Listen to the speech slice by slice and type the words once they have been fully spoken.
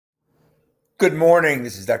Good morning.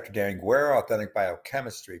 This is Dr. Dan Guerra, Authentic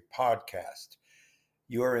Biochemistry Podcast.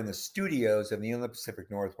 You are in the studios of the Inland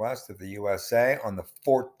Pacific Northwest of the USA on the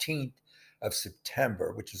 14th of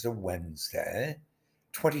September, which is a Wednesday,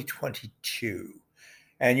 2022.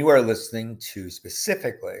 And you are listening to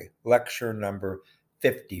specifically lecture number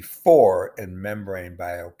 54 in membrane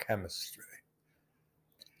biochemistry.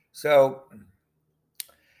 So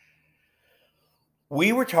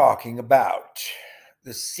we were talking about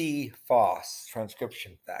the C-FOS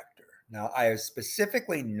transcription factor. Now, I have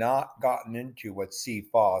specifically not gotten into what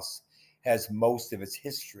C-FOS has most of its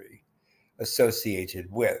history associated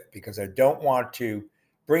with because I don't want to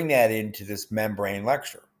bring that into this membrane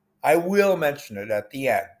lecture. I will mention it at the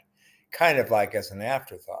end, kind of like as an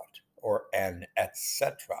afterthought or an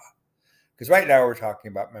etc. Because right now we're talking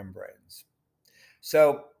about membranes.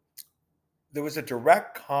 So there was a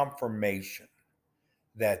direct confirmation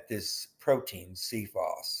that this protein,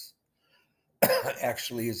 C-FOS,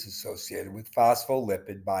 actually is associated with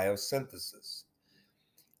phospholipid biosynthesis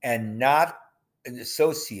and not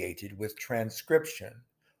associated with transcription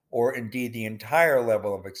or indeed the entire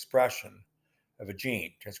level of expression of a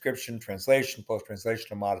gene. Transcription, translation,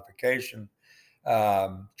 post-translational modification,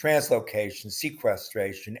 translocation,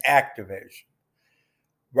 sequestration, activation.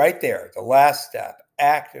 Right there, the last step,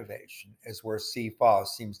 activation, is where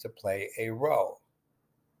C-FOS seems to play a role.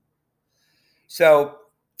 So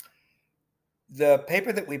the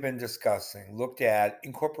paper that we've been discussing looked at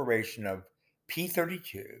incorporation of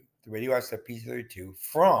P32, the radioactive P32,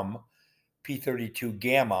 from P32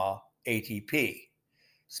 gamma ATP,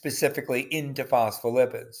 specifically into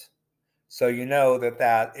phospholipids. So you know that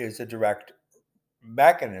that is a direct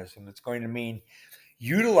mechanism that's going to mean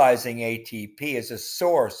utilizing ATP as a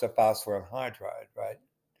source of phosphoryl anhydride, right?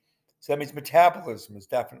 So that means metabolism is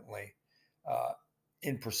definitely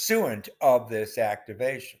in pursuant of this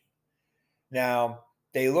activation. Now,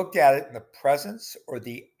 they looked at it in the presence or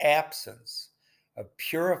the absence of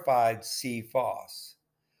purified C-FOS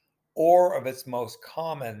or of its most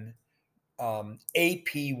common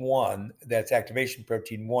AP1, that's activation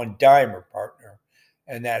protein 1 dimer partner,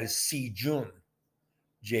 and that is C-Jun,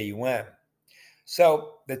 J-U-N.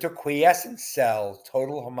 So they took quiescent cell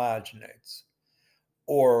total homogenates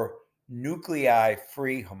or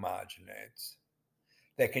nuclei-free homogenates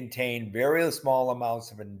that contain very small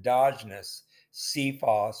amounts of endogenous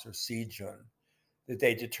C-FOS or C-Jun that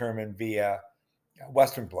they determined via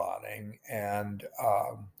Western blotting and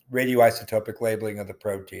radioisotopic labeling of the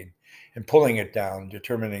protein and pulling it down,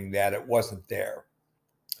 determining that it wasn't there.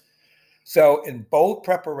 So in both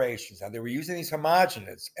preparations, now they were using these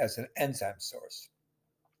homogenates as an enzyme source.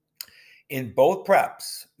 In both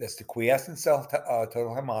preps, that's the quiescent cell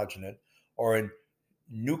total homogenate or in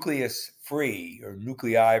nucleus-free or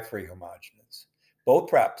nuclei-free homogenates,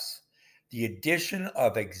 both preps, the addition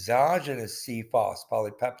of exogenous C-FOS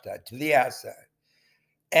polypeptide to the assay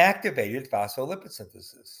activated phospholipid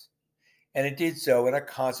synthesis, and it did so in a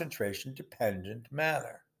concentration-dependent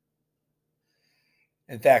manner.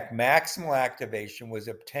 In fact, maximal activation was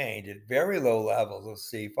obtained at very low levels of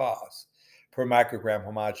C-FOS per microgram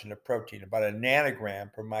homogeneous protein, about a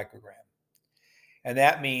nanogram per microgram. And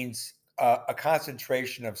that means a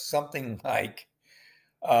concentration of something like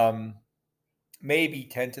maybe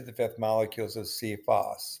 10 to the fifth molecules of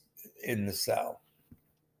C-FOS in the cell.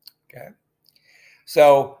 Okay.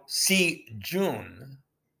 So C-Jun,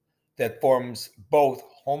 that forms both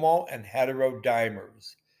homo and hetero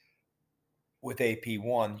dimers with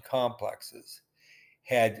AP1 complexes,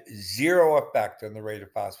 had zero effect on the rate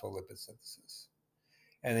of phospholipid synthesis.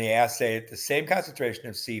 And they assayed the same concentration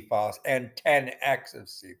of C-FOS and 10x of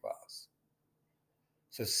C-FOS.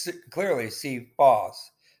 So clearly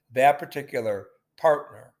C-FOS, that particular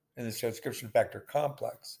partner in this transcription factor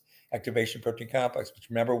complex, activation protein complex, which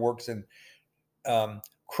remember works in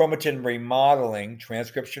chromatin remodeling,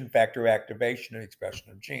 transcription factor activation, and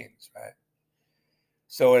expression of genes, right?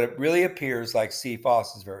 So it really appears like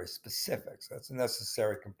C-FOS is very specific. So that's a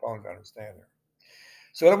necessary component to understand here.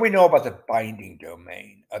 So what do we know about the binding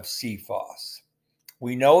domain of C-FOS?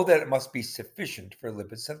 We know that it must be sufficient for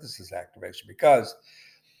lipid synthesis activation because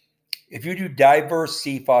if you do diverse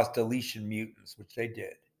C-FOS deletion mutants, which they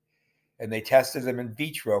did, and they tested them in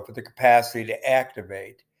vitro for the capacity to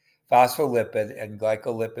activate phospholipid and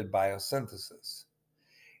glycolipid biosynthesis,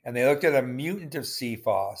 and they looked at a mutant of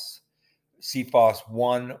C-FOS, C-FOS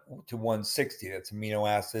 1 to 160, that's amino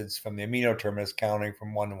acids from the amino terminus counting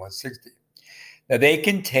from 1 to 160. Now, they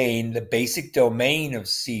contain the basic domain of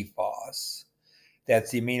C-FOS,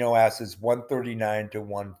 that's the amino acids 139 to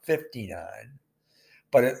 159,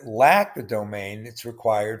 but it lacked the domain that's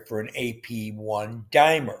required for an AP1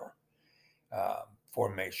 dimer,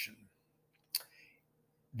 formation.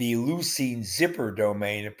 The leucine zipper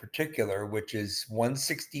domain in particular, which is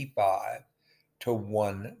 165 to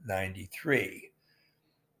 193.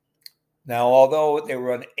 Now, although they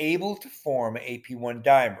were unable to form AP1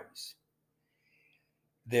 dimers,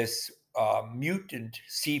 this mutant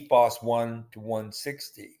CFOS1 to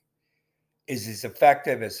 160 is as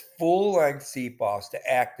effective as full-length CFOS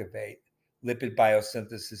to activate lipid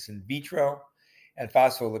biosynthesis in vitro and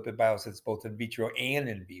phospholipid biosynthesis both in vitro and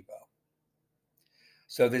in vivo.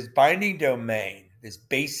 So this binding domain, this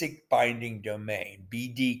basic binding domain,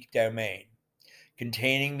 BD domain,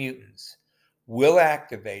 containing mutants, will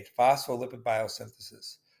activate phospholipid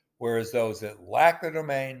biosynthesis, whereas those that lack the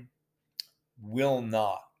domain will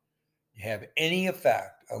not have any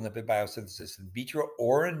effect on lipid biosynthesis in vitro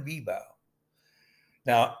or in vivo.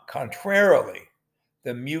 Now, contrarily,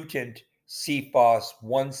 the mutant CFOS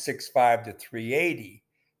 165 to 380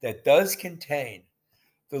 that does contain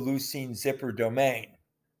the leucine zipper domain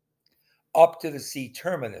up to the C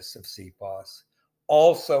terminus of CFOS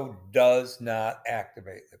also does not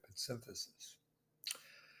activate lipid synthesis.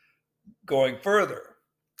 Going further,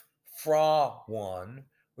 FRA1,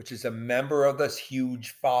 which is a member of this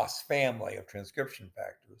huge FOS family of transcription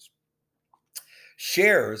factors,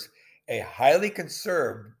 shares a highly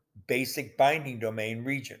conserved basic binding domain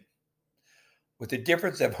region with the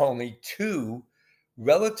difference of only 2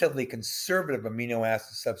 relatively conservative amino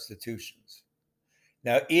acid substitutions.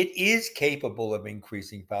 Now, it is capable of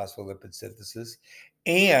increasing phospholipid synthesis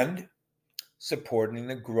and supporting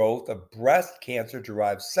the growth of breast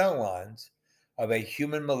cancer-derived cell lines of a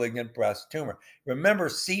human malignant breast tumor. Remember,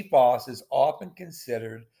 CFOS is often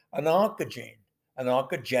considered an oncogene, an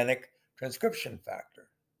oncogenic transcription factor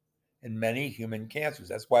in many human cancers.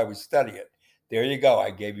 That's why we study it. There you go. I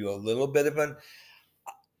gave you a little bit of an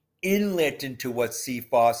inlet into what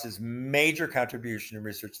CFOS's major contribution in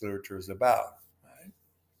research literature is about. Right?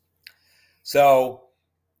 So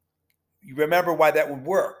you remember why that would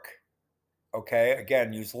work. Okay,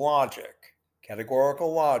 again, use logic,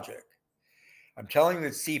 categorical logic. I'm telling you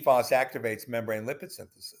that CFOS activates membrane lipid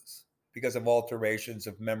synthesis because of alterations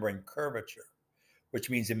of membrane curvature, which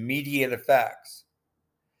means immediate effects.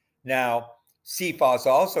 Now, CFOS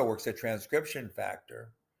also works a transcription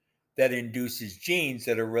factor that induces genes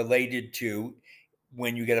that are related to,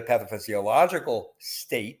 when you get a pathophysiological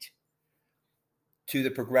state, to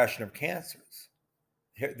the progression of cancers.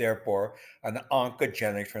 Therefore, an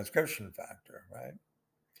oncogenic transcription factor, right?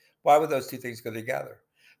 Why would those two things go together?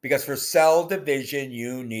 Because for cell division,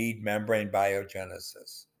 you need membrane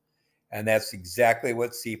biogenesis. And that's exactly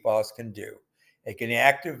what CFOS can do. It can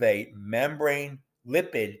activate membrane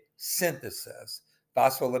lipid synthesis,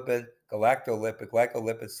 phospholipid, galactolipid,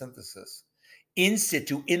 glycolipid synthesis in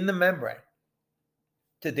situ in the membrane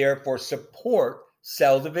to therefore support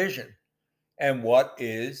cell division. And what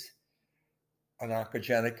is an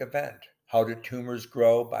oncogenic event? How do tumors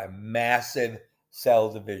grow? By massive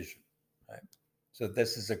cell division. Right? So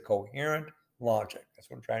this is a coherent logic. That's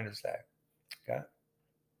what I'm trying to say. Okay.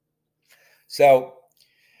 So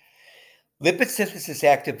lipid synthesis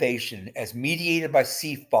activation as mediated by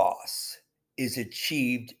CFOS is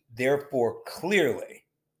achieved, therefore, clearly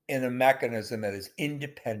in a mechanism that is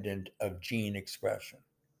independent of gene expression.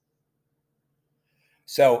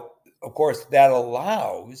 So, of course, that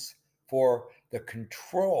allows for the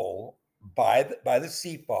control by the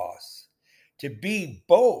CFOS to be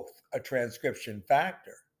both a transcription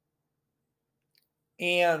factor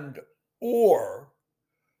and or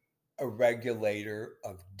a regulator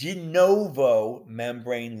of de novo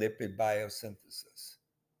membrane lipid biosynthesis,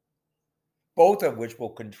 both of which will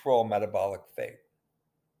control metabolic fate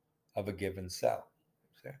of a given cell.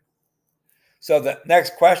 Okay? So the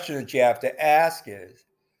next question that you have to ask is,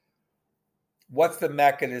 what's the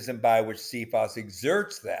mechanism by which CFOS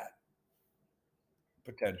exerts that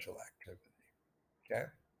potential activity? Okay.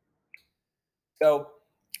 So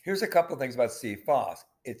here's a couple of things about CFOS.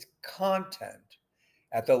 Its content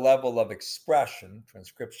at the level of expression,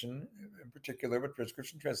 transcription in particular, but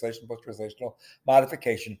transcription, translation, post-translational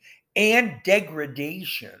modification, and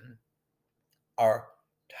degradation are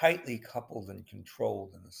tightly coupled and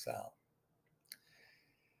controlled in the cell.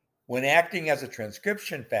 When acting as a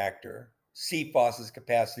transcription factor, CFOS's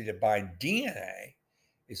capacity to bind DNA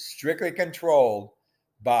is strictly controlled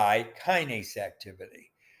by kinase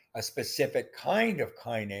activity, a specific kind of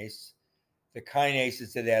kinase, the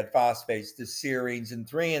kinases that add phosphates to serines and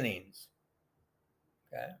threonines.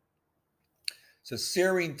 Okay? So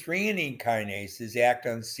serine threonine kinases act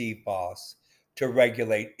on CFOS to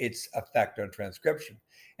regulate its effect on transcription.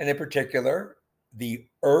 And in particular, the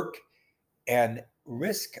ERK and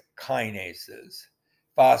risk kinases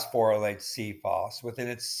phosphorylates CFOS within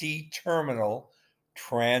its C-terminal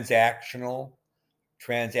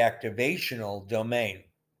transactivational domain.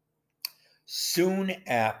 Soon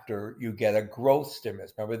after you get a growth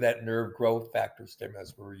stimulus. Remember that nerve growth factor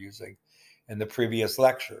stimulus we were using in the previous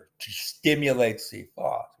lecture to stimulate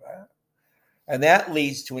CFOS, right? And that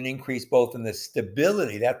leads to an increase both in the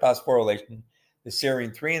stability, that phosphorylation, the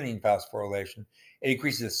serine threonine phosphorylation. It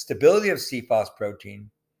increases the stability of CFOS protein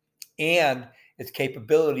and its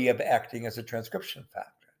capability of acting as a transcription factor.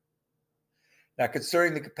 Now,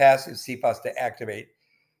 concerning the capacity of CFOS to activate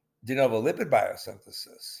de novo lipid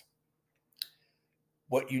biosynthesis,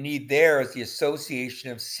 what you need there is the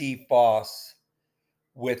association of CFOS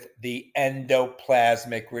with the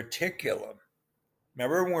endoplasmic reticulum.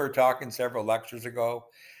 Remember when we were talking several lectures ago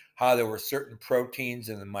how there were certain proteins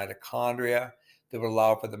in the mitochondria that would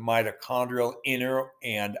allow for the mitochondrial inner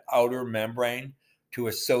and outer membrane to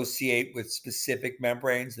associate with specific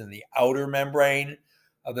membranes, and the outer membrane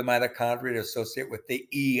of the mitochondria to associate with the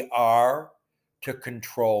ER to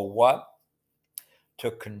control what?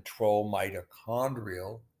 To control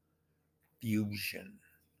mitochondrial fusion,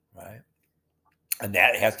 right? And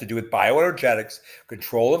that has to do with bioenergetics,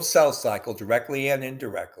 control of cell cycle directly and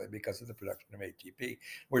indirectly because of the production of ATP.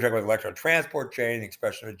 We're talking about electron transport chain, the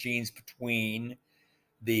expression of genes between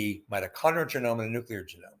the mitochondrial genome and the nuclear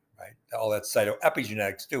genome, right? All that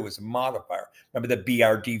cytoepigenetics too is a modifier. Remember the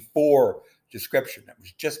BRD4 description that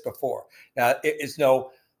was just before. Now, it is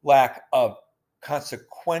no lack of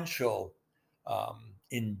consequential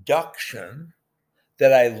induction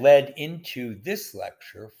that I led into this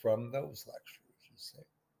lecture from those lectures, you see,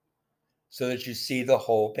 so that you see the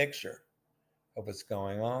whole picture of what's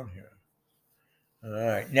going on here. All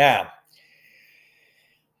right, now,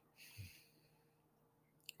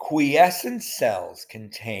 quiescent cells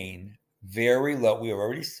contain very low,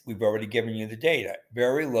 we've already given you the data,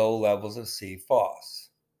 very low levels of CFOS.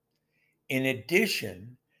 In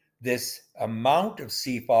addition, this amount of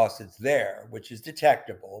CFOS that's there, which is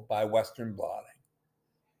detectable by Western blotting,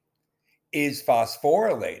 is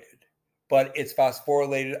phosphorylated, but it's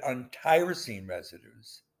phosphorylated on tyrosine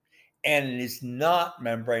residues, and it is not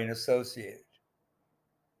membrane associated.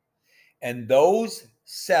 And those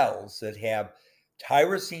cells that have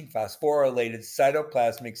tyrosine phosphorylated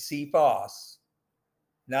cytoplasmic CFOS,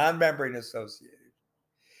 non-membrane associated,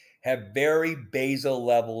 have very basal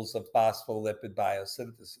levels of phospholipid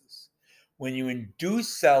biosynthesis. When you induce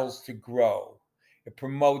cells to grow, it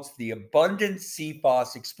promotes the abundant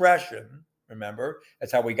CFOS expression. Remember,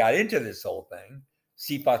 that's how we got into this whole thing.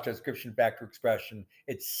 CFOS transcription factor expression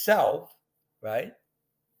itself, right?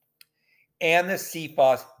 And the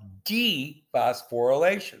CFOS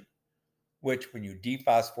dephosphorylation, which when you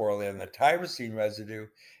dephosphorylate on the tyrosine residue,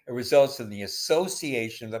 it results in the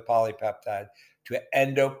association of the polypeptide to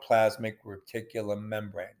endoplasmic reticulum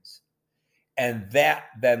membranes. And that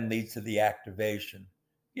then leads to the activation,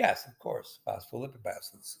 yes, of course, phospholipid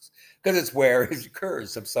biosynthesis, because it's where it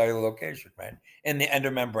occurs, subcellular location, right, in the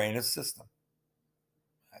endomembranous system.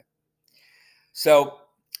 Right? So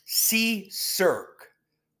C-Circ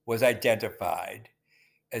was identified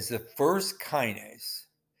as the first kinase,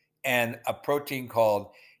 and a protein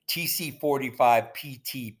called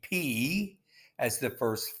TC45PTP as the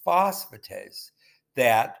first phosphatase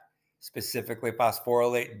that specifically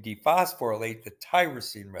phosphorylate and dephosphorylate the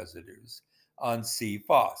tyrosine residues on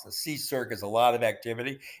CFOS. The C-Circ has a lot of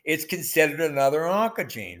activity. It's considered another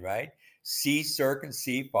oncogene, right? C-Circ and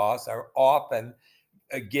CFOS are often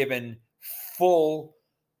given full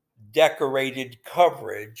decorated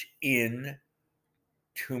coverage in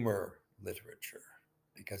tumor literature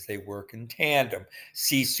because they work in tandem.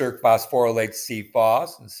 C-Circ phosphorylates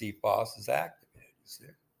CFOS, and CFOS is activated. See?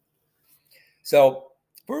 So,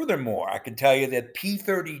 furthermore, I can tell you that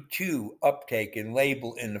P32 uptake in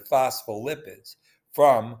label in the phospholipids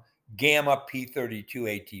from gamma P32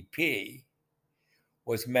 ATP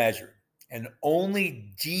was measured, and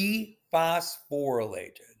only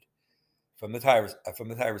dephosphorylated from the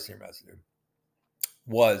tyrosine residue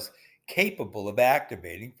was capable of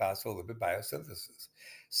activating phospholipid biosynthesis.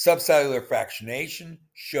 Subcellular fractionation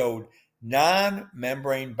showed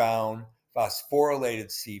non-membrane bound phosphorylated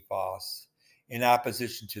CFOS in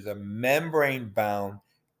opposition to the membrane bound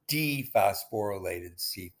dephosphorylated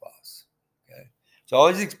CFOS. Okay, so all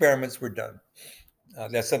these experiments were done.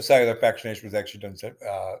 That subcellular fractionation was actually done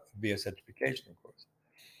via centrifugation, of course,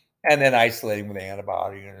 and then isolating with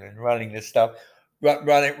antibody and running this stuff,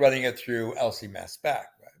 running it through LC mass spec.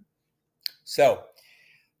 So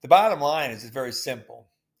the bottom line is it's very simple.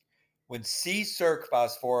 When C-Circ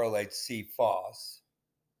phosphorylates CFOS,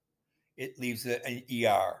 it leaves an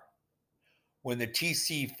ER. When the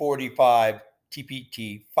TC45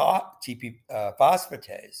 TP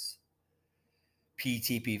phosphatase,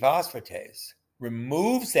 PTP phosphatase,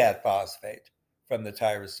 removes that phosphate from the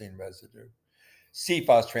tyrosine residue,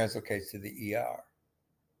 CFOS translocates to the ER.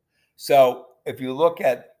 So if you look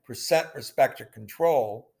at percent respector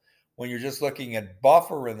control, when you're just looking at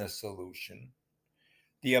buffer in the solution,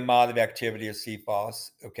 the amount of activity of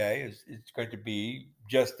CFOS, okay, is going to be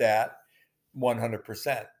just that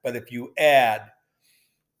 100%. But if you add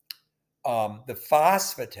the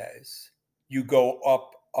phosphatase, you go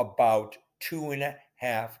up about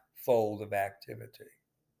 2.5-fold of activity.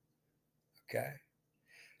 Okay,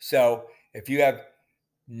 so if you have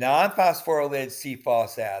non-phosphorylated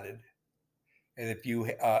CFOS added, and if you,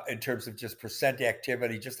 in terms of just percent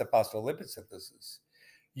activity, just the phospholipid synthesis,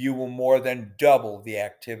 you will more than double the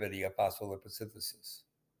activity of phospholipid synthesis.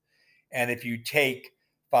 And if you take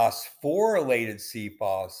phosphorylated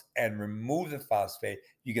CFOS and remove the phosphate,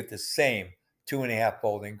 you get the same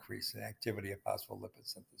 2.5-fold increase in activity of phospholipid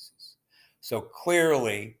synthesis. So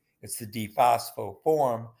clearly, it's the D-phospho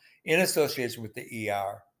form in association with the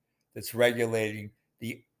ER that's regulating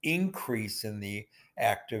the increase in the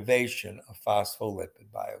activation of phospholipid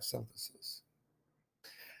biosynthesis.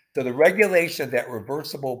 So the regulation of that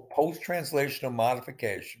reversible post-translational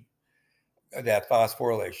modification, that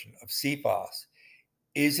phosphorylation of CFOS,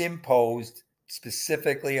 is imposed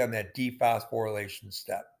specifically on that dephosphorylation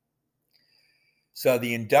step. So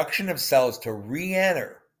the induction of cells to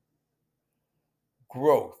re-enter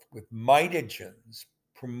growth with mitogens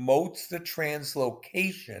promotes the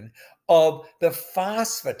translocation of the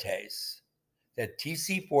phosphatase, that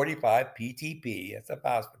TC45-PTP, that's a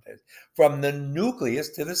phosphatase, from the nucleus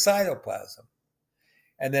to the cytoplasm.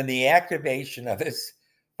 And then the activation of this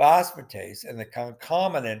phosphatase and the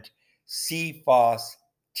concomitant CFOS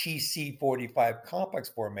TC45 complex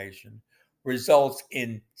formation results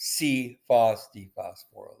in CFOS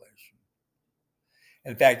dephosphorylation.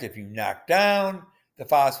 In fact, if you knock down the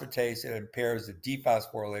phosphatase, it impairs the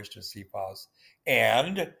dephosphorylation of CFOS.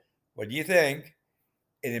 And what do you think?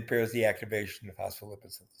 It impairs the activation of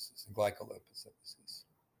phospholipid synthesis and glycolipid synthesis.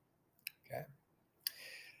 Okay.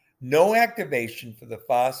 No activation for the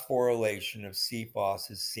phosphorylation of CFOS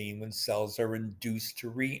is seen when cells are induced to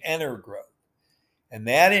re-enter growth. And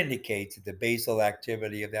that indicates that the basal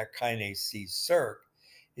activity of that kinase C circ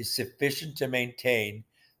is sufficient to maintain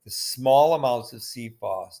the small amounts of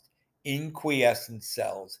CFOS in quiescent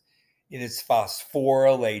cells in its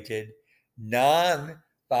phosphorylated,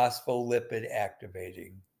 non-phospholipid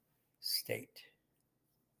activating state.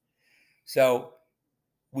 So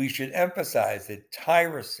we should emphasize that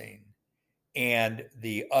tyrosine and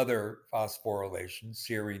the other phosphorylation,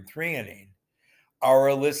 serine threonine, are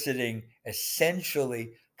eliciting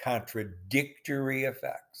essentially contradictory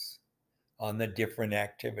effects on the different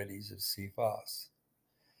activities of CFOS.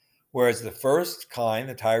 Whereas the first kind,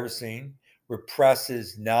 the tyrosine,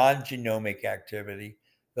 represses non-genomic activity,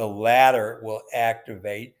 the latter will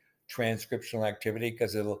activate transcriptional activity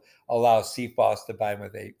because it'll allow CFOS to bind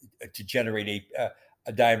with to generate a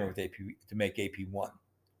dimer with AP to make AP1,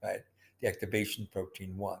 right? The activation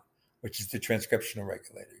protein 1, which is the transcriptional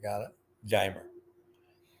regulator. Got it? Dimer.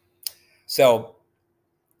 So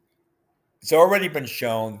it's already been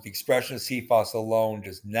shown that the expression of CFOS alone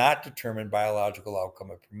does not determine biological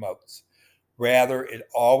outcome it promotes. Rather, it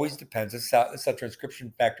always depends. That's how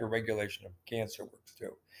transcription factor regulation of cancer works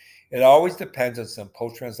too. It always depends on some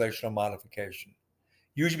post-translational modification,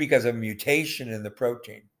 usually because of a mutation in the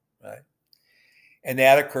protein, right? And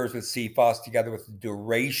that occurs with CFOS together with the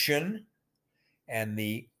duration and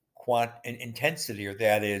the intensity, or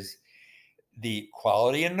that is the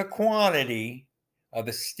quality and the quantity of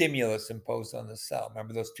the stimulus imposed on the cell.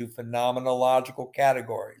 Remember those two phenomenological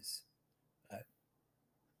categories. Right?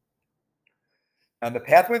 Now, the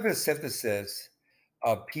pathway for the synthesis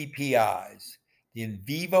of PPIs, the in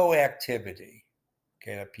vivo activity,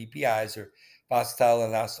 okay, now PPIs are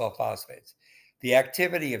phosphatidylinositol phosphates, the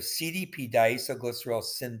activity of CDP diacylglycerol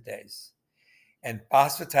synthase and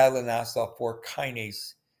phosphatidylinositol 4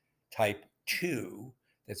 kinase type 2,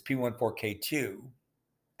 that's P14K2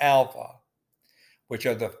 alpha, which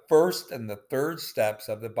are the first and the third steps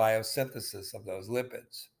of the biosynthesis of those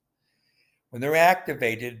lipids. When they're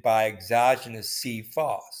activated by exogenous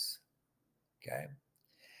CFOS, okay,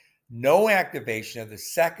 no activation of the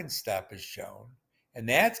second step is shown, and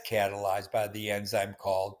that's catalyzed by the enzyme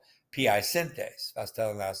called PI synthase,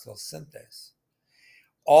 phosphatidylinositol synthase.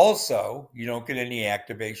 Also, you don't get any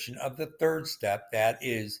activation of the third step, that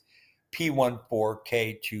is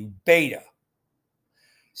P14K2 beta.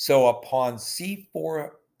 So upon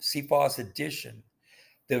CFOS addition,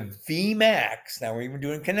 the Vmax, now we're even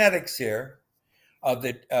doing kinetics here, of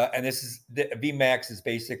the, and this is, the Vmax is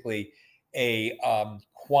basically a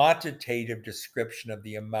quantitative description of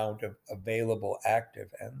the amount of available active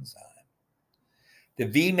enzyme. The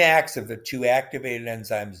Vmax of the two activated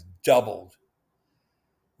enzymes doubled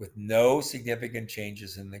with no significant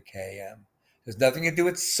changes in the Km. There's nothing to do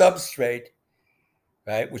with substrate,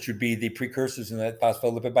 right, which would be the precursors in the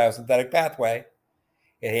phospholipid biosynthetic pathway.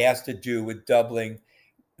 It has to do with doubling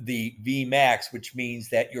the Vmax, which means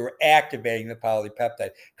that you're activating the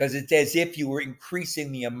polypeptide, because it's as if you were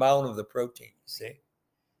increasing the amount of the protein. You see,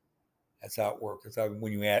 that's how it works. That's how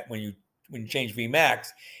when you change Vmax,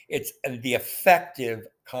 it's the effective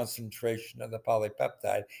concentration of the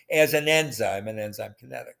polypeptide as an enzyme and enzyme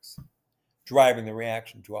kinetics, driving the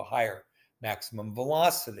reaction to a higher maximum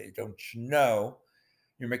velocity. Don't you know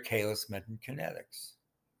your Michaelis-Menten kinetics?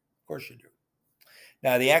 Of course you do.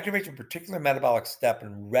 Now, the activation of a particular metabolic step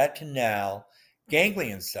in retinal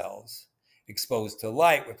ganglion cells exposed to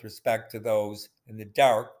light with respect to those in the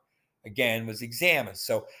dark, again, was examined.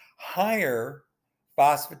 So higher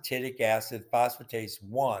phosphatidic acid phosphatase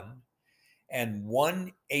 1 and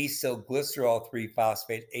 1-acylglycerol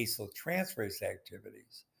 3-phosphate acyltransferase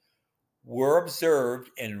activities were observed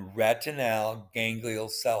in retinal ganglial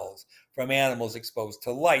cells from animals exposed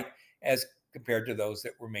to light as compared to those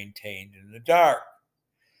that were maintained in the dark.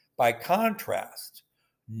 By contrast,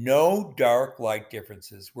 no dark light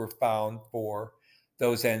differences were found for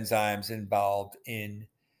those enzymes involved in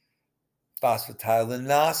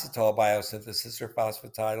phosphatidylinositol biosynthesis or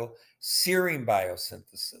phosphatidylserine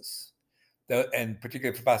biosynthesis. And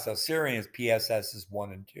particularly for phosphatidylserine, is PSS is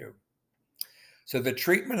 1 and 2. So the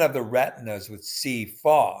treatment of the retinas with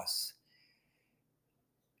CFOS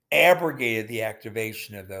abrogated the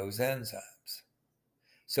activation of those enzymes.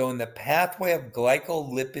 So in the pathway of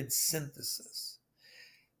glycolipid synthesis,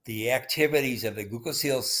 the activities of the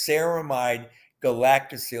glucosylceramide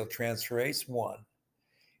galactosyltransferase 1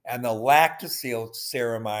 and the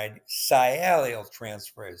lactosylceramide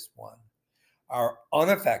sialyltransferase 1 are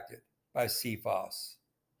unaffected by CFOS,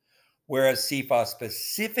 whereas CFOS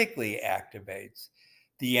specifically activates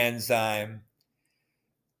the enzyme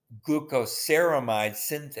glucoceramide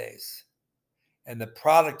synthase. And the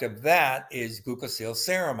product of that is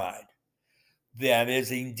glucosylceramide. That is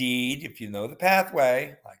indeed, if you know the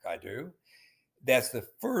pathway, like I do, that's the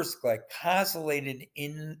first glycosylated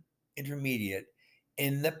intermediate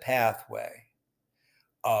in the pathway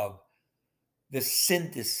of the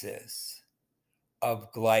synthesis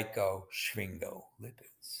of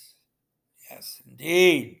glycosphingolipids. Yes,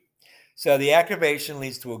 indeed. So the activation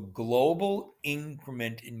leads to a global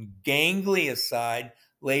increment in ganglioside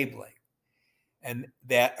labeling, and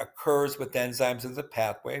that occurs with enzymes of the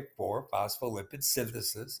pathway for phospholipid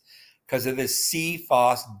synthesis because of the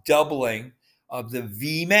CFOS doubling of the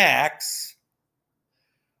Vmax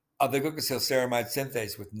of the glucosylceramide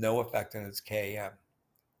synthase with no effect on its Km.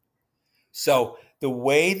 So the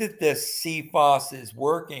way that this CFOS is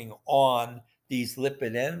working on these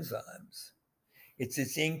lipid enzymes,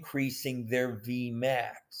 it's increasing their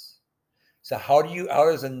Vmax. So how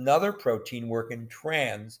does another protein work in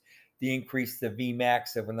trans to increase the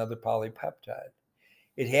Vmax of another polypeptide?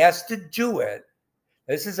 It has to do it.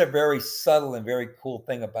 This is a very subtle and very cool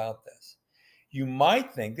thing about this. You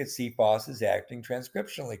might think that CFOS is acting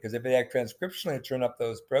transcriptionally, because if it acts transcriptionally to turn up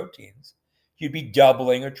those proteins, you'd be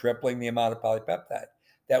doubling or tripling the amount of polypeptide.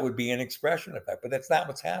 That would be an expression effect, but that's not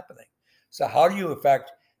what's happening. So how do you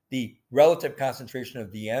affect the relative concentration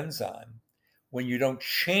of the enzyme when you don't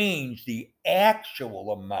change the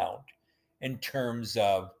actual amount in terms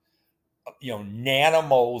of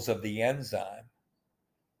nanomoles of the enzyme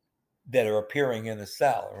that are appearing in the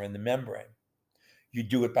cell or in the membrane? You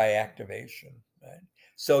do it by activation, right?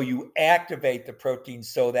 So you activate the protein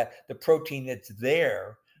so that the protein that's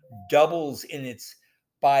there doubles in its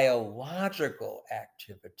biological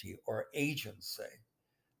activity or agency.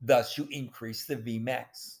 Thus, you increase the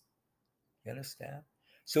Vmax. You understand?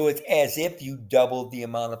 So it's as if you doubled the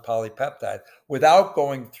amount of polypeptide without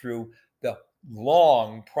going through the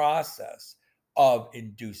long process of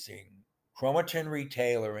inducing chromatin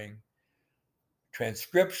retailoring,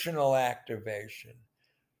 transcriptional activation,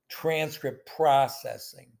 transcript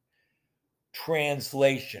processing,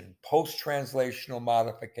 translation, post-translational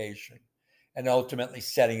modification, and ultimately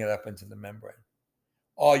setting it up into the membrane.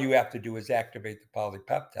 All you have to do is activate the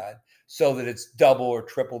polypeptide so that it's double or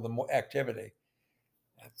triple the activity.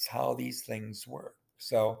 That's how these things work.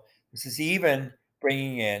 So this is even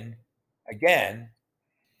bringing in, again,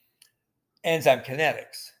 enzyme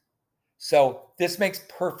kinetics. So this makes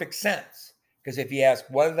perfect sense, Because if you ask,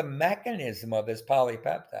 what are the mechanism of this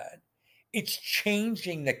polypeptide? It's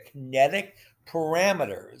changing the kinetic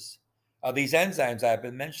parameters of these enzymes I've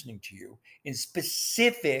been mentioning to you in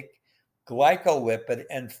specific glycolipid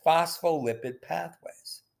and phospholipid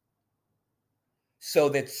pathways, so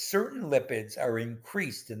that certain lipids are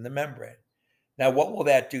increased in the membrane. Now, what will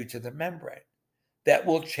that do to the membrane? That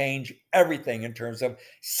will change everything in terms of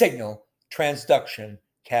signal transduction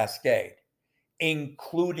cascade,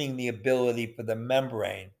 including the ability for the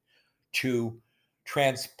membrane to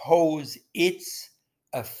transpose its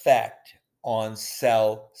effect on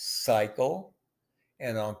cell cycle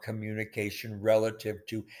and on communication relative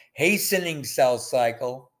to hastening cell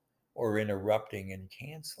cycle or interrupting and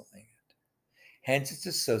canceling it. Hence its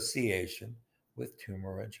association with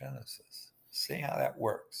tumorigenesis. See how that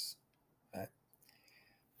works. Right?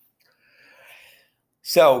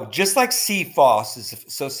 So just like CFOS is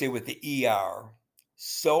associated with the ER,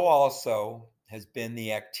 so also has been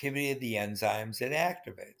the activity of the enzymes it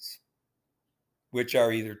activates, which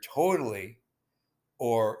are either totally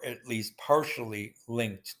or at least partially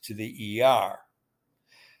linked to the ER.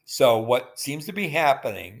 So what seems to be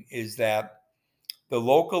happening is that the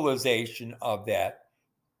localization of that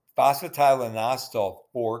phosphatidylinositol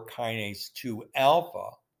 4 kinase 2 alpha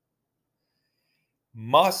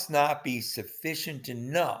must not be sufficient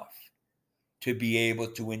enough to be able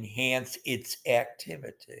to enhance its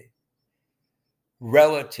activity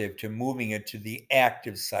relative to moving it to the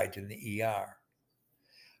active site in the ER.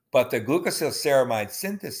 But the glucosylceramide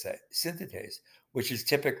synthetase, which is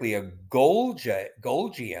typically a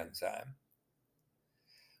Golgi enzyme,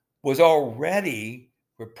 was already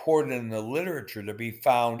reported in the literature to be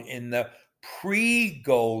found in the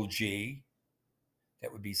pre-Golgi,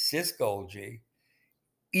 that would be cis-Golgi,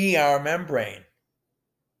 ER membrane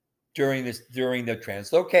during the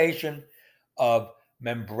translocation of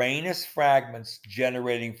membranous fragments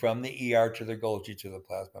generating from the ER to the Golgi to the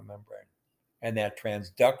plasma membrane, and that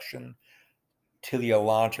transduction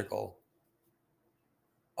teleological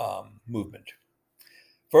movement.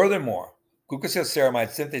 Furthermore, glucosylceramide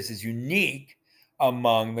synthase is unique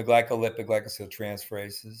among the glycolipid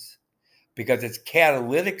glycosyltransferases because its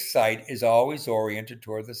catalytic site is always oriented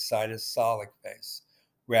toward the cytosolic phase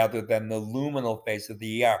rather than the luminal phase of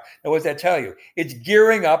the ER. Now, what does that tell you? It's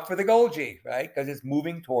gearing up for the Golgi, right? Because it's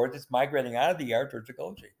moving towards, it's migrating out of the ER towards the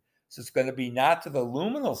Golgi. So it's going to be not to the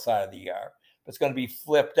luminal side of the ER, but it's going to be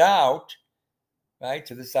flipped out, right,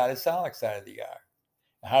 to the cytosolic side of the ER.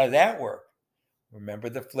 How does that work? Remember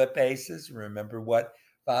the flipases. Remember what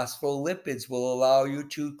phospholipids will allow you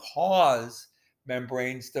to cause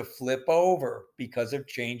membranes to flip over because of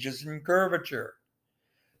changes in curvature.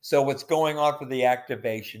 So what's going on for the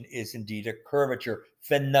activation is indeed a curvature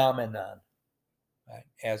phenomenon, right?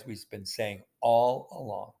 As we've been saying all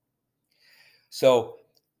along. So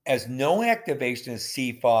as no activation of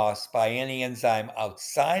CFOS by any enzyme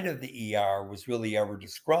outside of the ER was really ever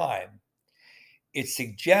described, it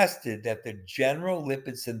suggested that the general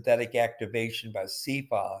lipid synthetic activation by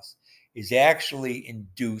CFOS is actually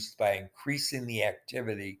induced by increasing the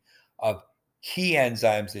activity of key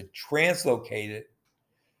enzymes that translocate it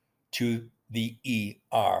to the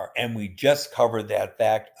ER. And we just covered that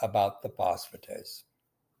fact about the phosphatase.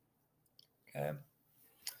 Okay.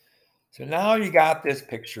 So now you got this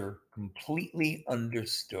picture completely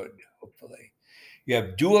understood, hopefully. You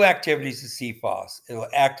have dual activities of CFOS. It will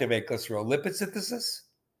activate glycerol-lipid synthesis,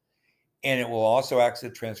 and it will also act as a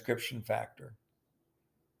transcription factor.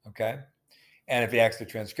 Okay? And if it acts as a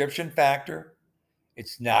transcription factor,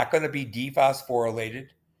 it's not going to be dephosphorylated,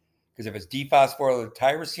 because if it's dephosphorylated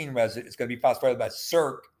tyrosine residue, it's going to be phosphorylated by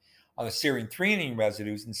SERC on the serine-threonine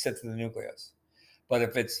residues and sits in the nucleus. But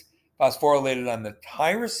if it's phosphorylated on the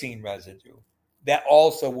tyrosine residue, that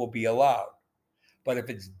also will be allowed. But if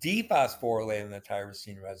it's dephosphorylated on the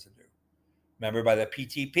tyrosine residue, remember by the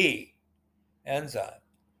PTP enzyme,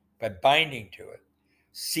 by binding to it,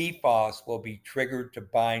 CFOS will be triggered to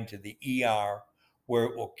bind to the ER, where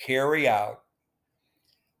it will carry out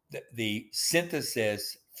the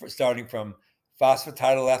synthesis starting from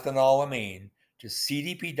phosphatidylethanolamine to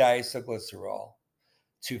CDP diacylglycerol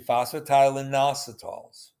to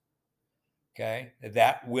phosphatidylinositols. Okay,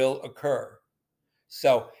 that will occur.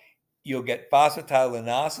 So you'll get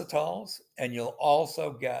phosphatidylinositols, and you'll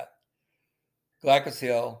also get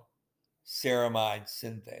glycosylceramide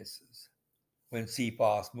synthases when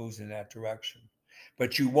CFOS moves in that direction.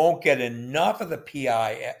 But you won't get enough of the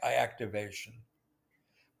PI activation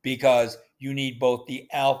because you need both the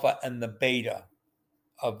alpha and the beta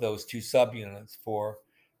of those two subunits for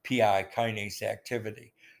PI kinase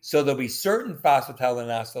activity. So there'll be certain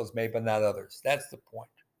phosphatidylinositols made, but not others. That's the point.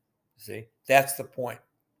 See, that's the point.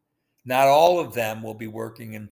 Not all of them will be working in